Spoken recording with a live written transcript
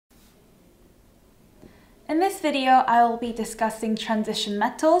In this video, I will be discussing transition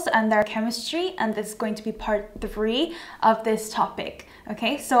metals and their chemistry, and this is going to be part 3 of this topic.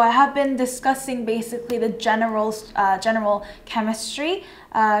 Okay, so I have been discussing basically the general chemistry,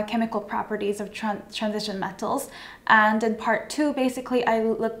 chemical properties of transition metals, and in part 2, basically I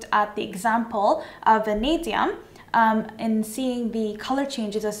looked at the example of vanadium in seeing the color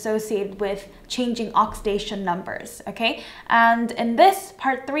changes associated with changing oxidation numbers. Okay, and in this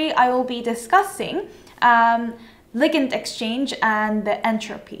part 3, I will be discussing ligand exchange and the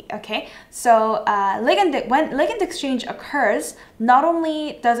entropy. Okay, so when ligand exchange occurs, not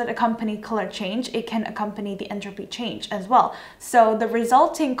only does it accompany color change, it can accompany the entropy change as well. So the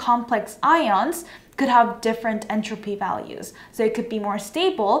resulting complex ions could have different entropy values. So it could be more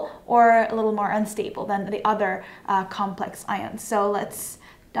stable or a little more unstable than the other complex ions. So let's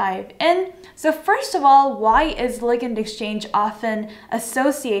dive in. So first of all, why is ligand exchange often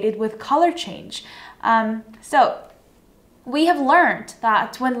associated with color change? So we have learned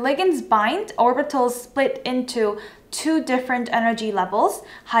that when ligands bind, orbitals split into two different energy levels,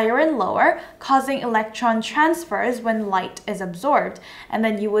 higher and lower, causing electron transfers when light is absorbed. And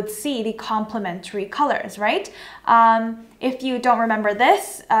then you would see the complementary colors, right? If you don't remember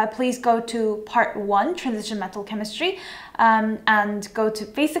this, please go to part 1, transition metal chemistry, and go to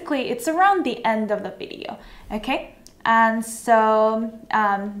basically, it's around the end of the video, okay? And so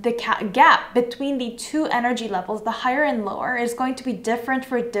the gap between the two energy levels, the higher and lower, is going to be different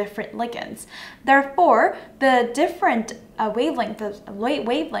for different ligands. Therefore, the different wavelengths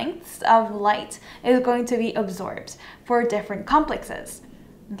of light is going to be absorbed for different complexes.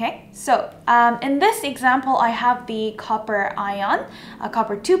 Okay, so in this example, I have the copper ion, a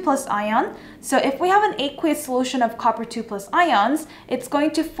copper 2+ ion. So if we have an aqueous solution of copper 2+ ions, it's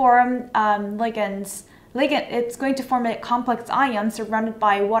going to form it's going to form a complex ion surrounded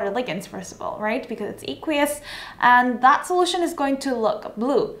by water ligands, first of all, right? Because it's aqueous, and that solution is going to look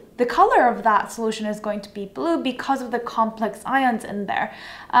blue. The color of that solution is going to be blue because of the complex ions in there.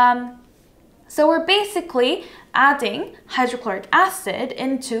 So we're basically adding hydrochloric acid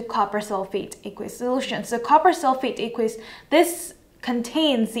into copper sulfate aqueous solution. So copper sulfate aqueous, this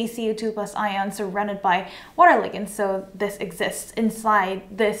contains the Cu2+ ions surrounded by water ligands. So this exists inside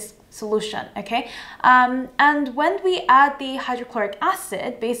this solution, okay? And when we add the hydrochloric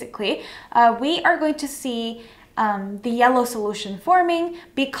acid, basically, we are going to see the yellow solution forming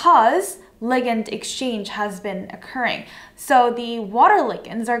because ligand exchange has been occurring. So the water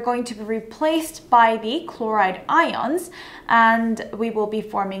ligands are going to be replaced by the chloride ions, and we will be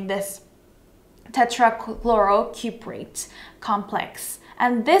forming this tetrachlorocuprate complex.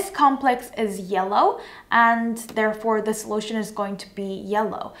 And this complex is yellow, and therefore the solution is going to be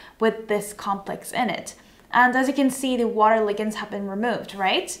yellow with this complex in it. And as you can see, the water ligands have been removed,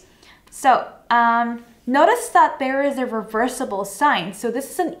 right? So notice that there is a reversible sign. So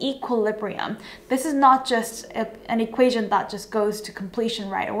this is an equilibrium. This is not just an equation that just goes to completion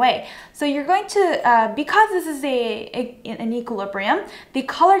right away. So you're going to, because this is an equilibrium, the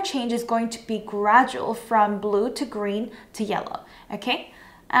color change is going to be gradual from blue to green to yellow. Okay,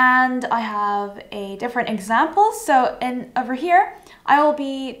 and I have a different example. So over here, I will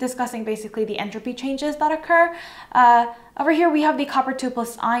be discussing basically the entropy changes that occur. Over here, we have the copper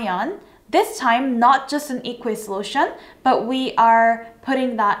 2+ ion. This time, not just an aqueous solution, but we are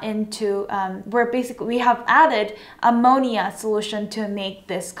putting that into, we have added ammonia solution to make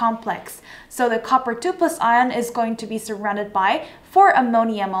this complex. So the copper 2+ ion is going to be surrounded by 4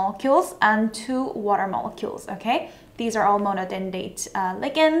 ammonia molecules and 2 water molecules, okay? These are all monodendate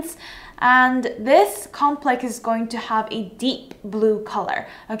ligands, and this complex is going to have a deep blue color,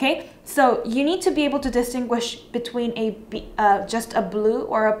 okay? So you need to be able to distinguish between just a blue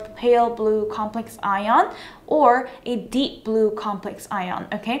or a pale blue complex ion or a deep blue complex ion,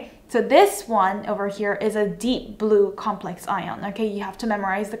 okay? So this one over here is a deep blue complex ion, okay? You have to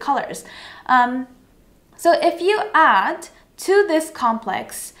memorize the colors. So if you add to this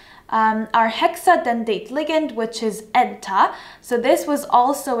complex our hexadendate ligand, which is EDTA. So this was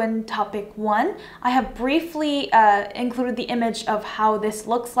also in topic 1. I have briefly included the image of how this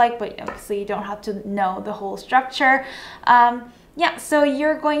looks like, but obviously you don't have to know the whole structure. Yeah, so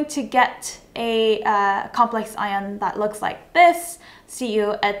you're going to get a complex ion that looks like this,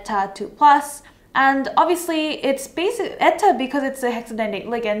 Cu EDTA 2+. And obviously it's basic ETA, because it's a hexadendate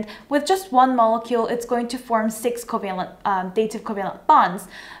ligand. With just one molecule, it's going to form 6 covalent, dative covalent bonds,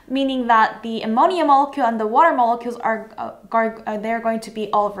 meaning that the ammonia molecule and the water molecules they're going to be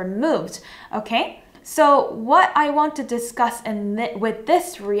all removed. Okay, so what I want to discuss with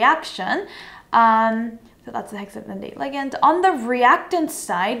this reaction, So that's the hexadentate ligand. On the reactant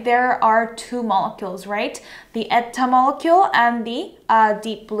side, there are two molecules, right? The eta molecule and the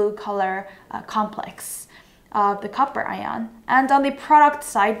deep blue color complex of the copper ion. And on the product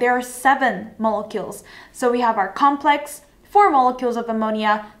side, there are 7 molecules. So we have our complex, 4 molecules of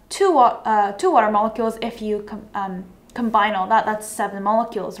ammonia, 2 water molecules. If you combine all that, that's 7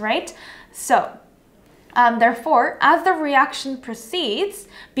 molecules, right? So therefore, as the reaction proceeds,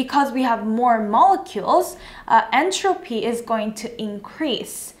 because we have more molecules, entropy is going to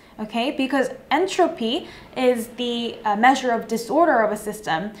increase, okay? Because entropy is the measure of disorder of a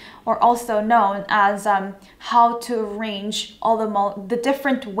system, or also known as how to arrange all the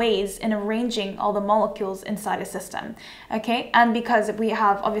different ways in arranging all the molecules inside a system, okay? And because we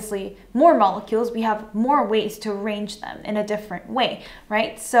have obviously more molecules, we have more ways to arrange them in a different way,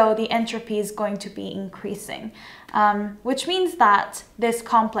 right? So the entropy is going to be increasing, which means that this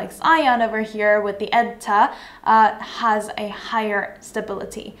complex ion over here with the eta has a higher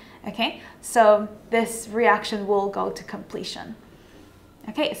stability, okay? So this reaction will go to completion.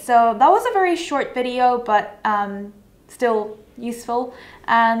 Okay, so that was a very short video, but still useful,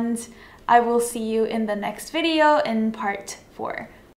 and I will see you in the next video in part 4.